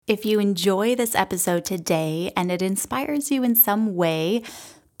If you enjoy this episode today and it inspires you in some way,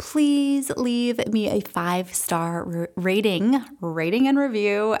 please leave me a 5-star rating and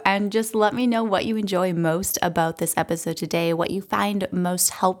review, and just let me know what you enjoy most about this episode today, what you find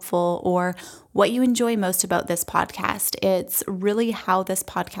most helpful, or what you enjoy most about this podcast. It's really how this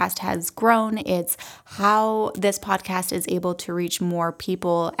podcast has grown. It's how this podcast is able to reach more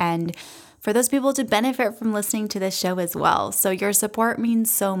people and for those people to benefit from listening to this show as well. So your support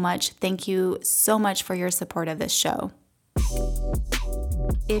means so much. Thank you so much for your support of this show.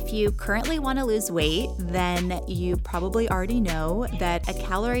 If you currently want to lose weight, then you probably already know that a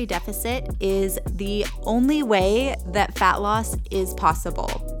calorie deficit is the only way that fat loss is possible.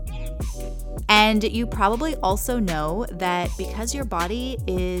 And you probably also know that because your body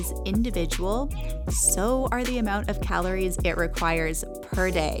is individual, so are the amount of calories it requires per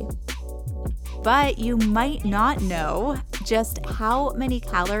day. But you might not know just how many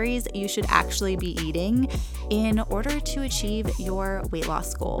calories you should actually be eating in order to achieve your weight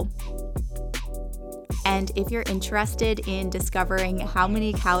loss goal. And if you're interested in discovering how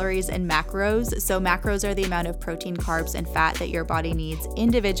many calories and macros, so macros are the amount of protein, carbs, and fat that your body needs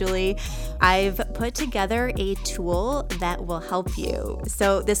individually, I've put together a tool that will help you.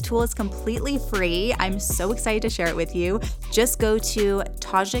 So this tool is completely free. I'm so excited to share it with you. Just go to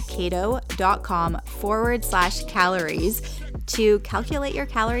tajakato.com/calories to calculate your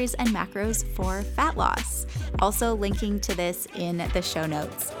calories and macros for fat loss. Also linking to this in the show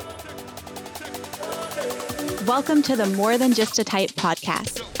notes. Welcome to the More Than Just a Type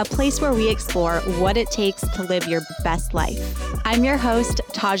podcast, a place where we explore what it takes to live your best life. I'm your host,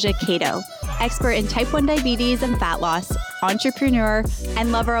 Taja Cato, expert in type 1 diabetes and fat loss, entrepreneur,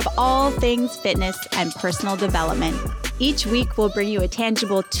 and lover of all things fitness and personal development. Each week, we'll bring you a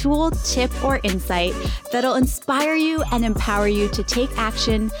tangible tool, tip, or insight that'll inspire you and empower you to take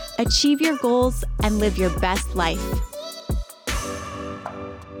action, achieve your goals, and live your best life.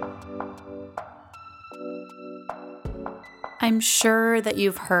 I'm sure that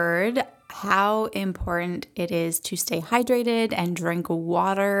you've heard how important it is to stay hydrated and drink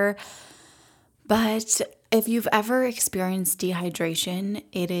water. But if you've ever experienced dehydration,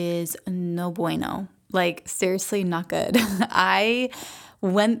 it is no bueno. Like, seriously, not good. I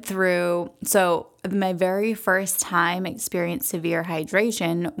went through, so my very first time experienced severe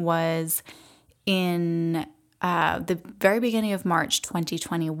hydration was in the very beginning of March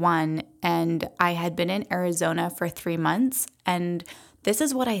 2021, and I had been in Arizona for 3 months, and this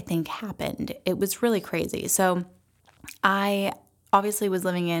is what I think happened. It was really crazy. So I obviously was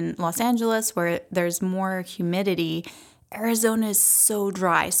living in Los Angeles where there's more humidity. Arizona is so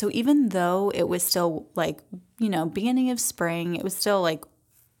dry. So even though it was still beginning of spring, it was still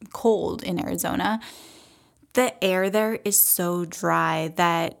cold in Arizona, the air there is so dry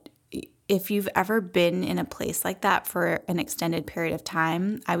that if you've ever been in a place like that for an extended period of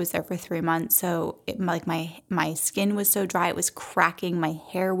time, I was there for 3 months. So my skin was so dry, it was cracking, my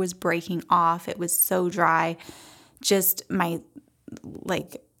hair was breaking off. It was so dry. Just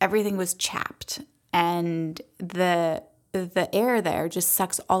everything was chapped, and the air there just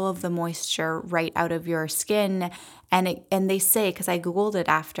sucks all of the moisture right out of your skin. And they say, because I Googled it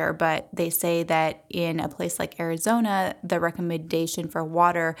after, but they say that in a place like Arizona, the recommendation for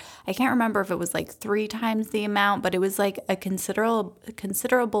water, I can't remember if it was 3 times the amount, but it was a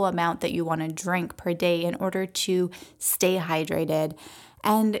considerable amount that you want to drink per day in order to stay hydrated.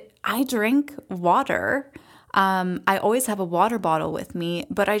 And I drink water. I always have a water bottle with me,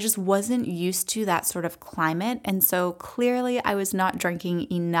 but I just wasn't used to that sort of climate. And so clearly I was not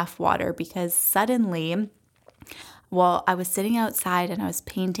drinking enough water, because suddenly, I was sitting outside and I was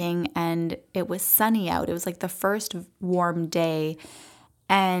painting and it was sunny out. It was the first warm day.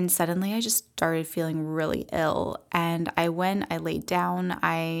 And suddenly I just started feeling really ill. And I laid down,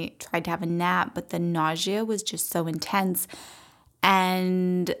 I tried to have a nap, but the nausea was just so intense.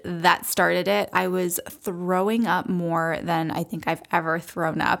 And that started it. I was throwing up more than I think I've ever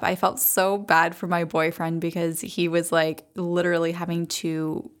thrown up. I felt so bad for my boyfriend because he was literally having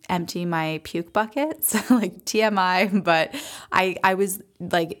to empty my puke buckets, TMI, but I was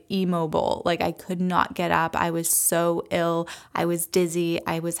immobile. I could not get up. I was so ill. I was dizzy.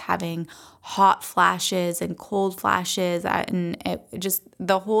 I was having hot flashes and cold flashes, and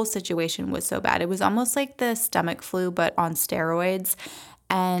the whole situation was so bad. It was almost like the stomach flu, but on steroids.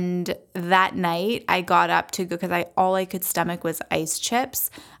 And that night I got up to go, because all I could stomach was ice chips.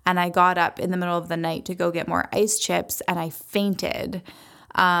 And I got up in the middle of the night to go get more ice chips, and I fainted.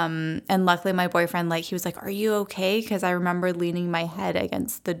 And luckily my boyfriend, he was like, "Are you okay?" Because I remember leaning my head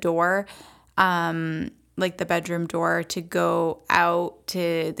against the door, like the bedroom door to go out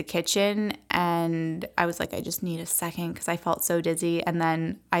to the kitchen, and I was like, I just need a second because I felt so dizzy, and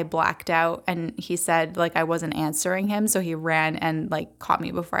then I blacked out, and he said like I wasn't answering him, so he ran and like caught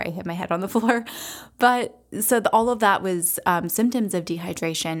me before I hit my head on the floor. But so all of that was symptoms of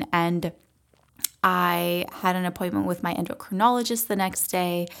dehydration, and I had an appointment with my endocrinologist the next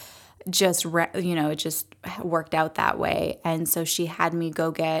day. It just worked out that way. And so she had me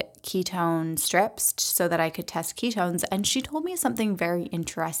go get ketone strips so that I could test ketones. And she told me something very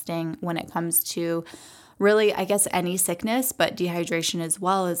interesting when it comes to really, I guess, any sickness, but dehydration as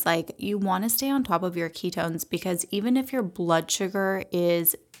well, is like you want to stay on top of your ketones, because even if your blood sugar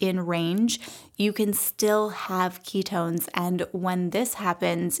is in range, you can still have ketones. And when this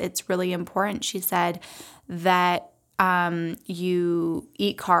happens, it's really important, she said, that you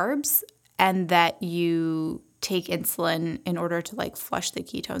eat carbs and that you take insulin in order to like flush the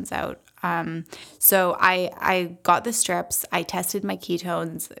ketones out. So I got the strips. I tested my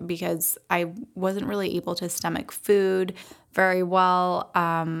ketones because I wasn't really able to stomach food very well.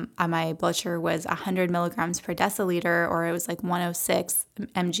 My blood sugar was 100 milligrams per deciliter, or it was like 106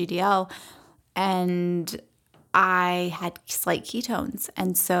 mgdl. And I had slight ketones.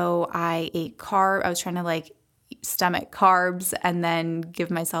 And so I ate I was trying to like stomach carbs and then give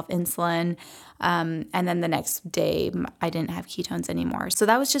myself insulin. And then the next day I didn't have ketones anymore. So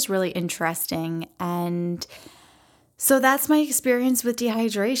that was just really interesting. And so that's my experience with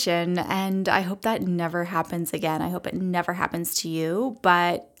dehydration. And I hope that never happens again. I hope it never happens to you.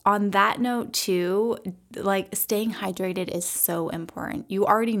 But on that note too, like staying hydrated is so important. You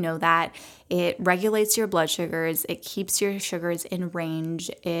already know that. It regulates your blood sugars. It keeps your sugars in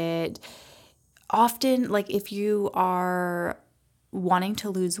range. It often, like if you are wanting to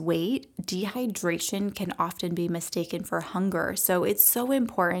lose weight, dehydration can often be mistaken for hunger. So it's so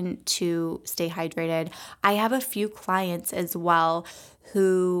important to stay hydrated. I have a few clients as well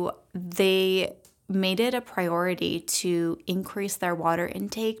who they made it a priority to increase their water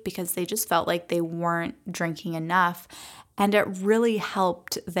intake because they just felt like they weren't drinking enough. And it really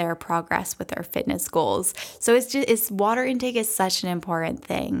helped their progress with their fitness goals. So water intake is such an important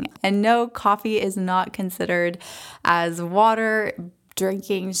thing. And no, coffee is not considered as water.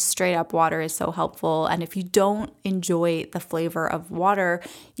 Drinking straight up water is so helpful. And if you don't enjoy the flavor of water,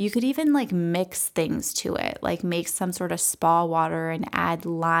 you could even like mix things to it, like make some sort of spa water and add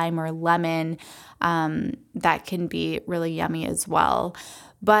lime or lemon. That can be really yummy as well.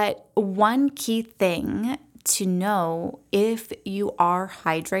 But one key thing to know if you are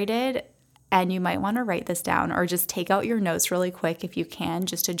hydrated, and you might want to write this down or just take out your notes really quick if you can,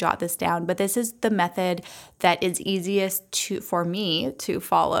 just to jot this down. But this is the method that is easiest for me to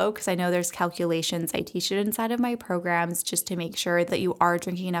follow, because I know there's calculations. I teach it inside of my programs just to make sure that you are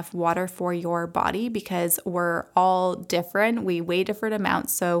drinking enough water for your body, because we're all different. We weigh different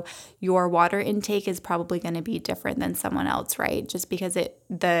amounts. So your water intake is probably going to be different than someone else, right? Just because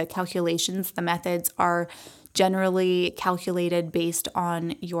the calculations, the methods are generally calculated based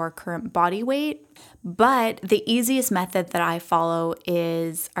on your current body weight. But the easiest method that I follow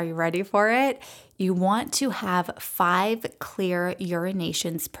is, are you ready for it? You want to have 5 clear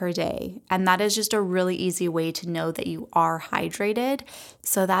urinations per day. And that is just a really easy way to know that you are hydrated.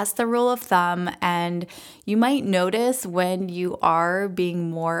 So that's the rule of thumb. And you might notice when you are being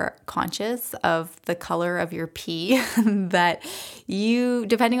more conscious of the color of your pee that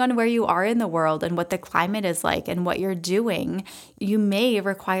depending on where you are in the world and what the climate is like and what you're doing, you may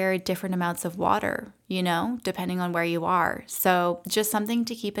require different amounts of water, depending on where you are. So just something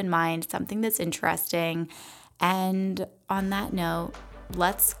to keep in mind, something that's interesting. And on that note,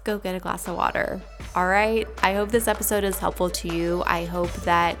 let's go get a glass of water. All right. I hope this episode is helpful to you. I hope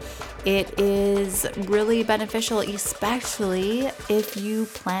that it is really beneficial, especially if you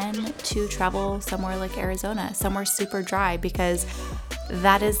plan to travel somewhere like Arizona, somewhere super dry, because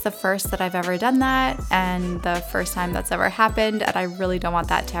that is the first that I've ever done that and the first time that's ever happened. And I really don't want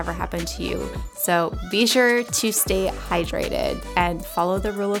that to ever happen to you. So be sure to stay hydrated and follow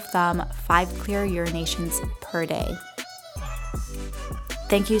the rule of thumb, 5 clear urinations per day.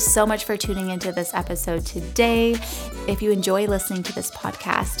 Thank you so much for tuning into this episode today. If you enjoy listening to this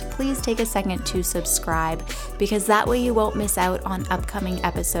podcast, please take a second to subscribe, because that way you won't miss out on upcoming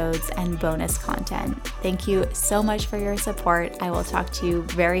episodes and bonus content. Thank you so much for your support. I will talk to you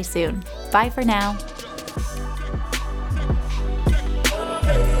very soon. Bye for now.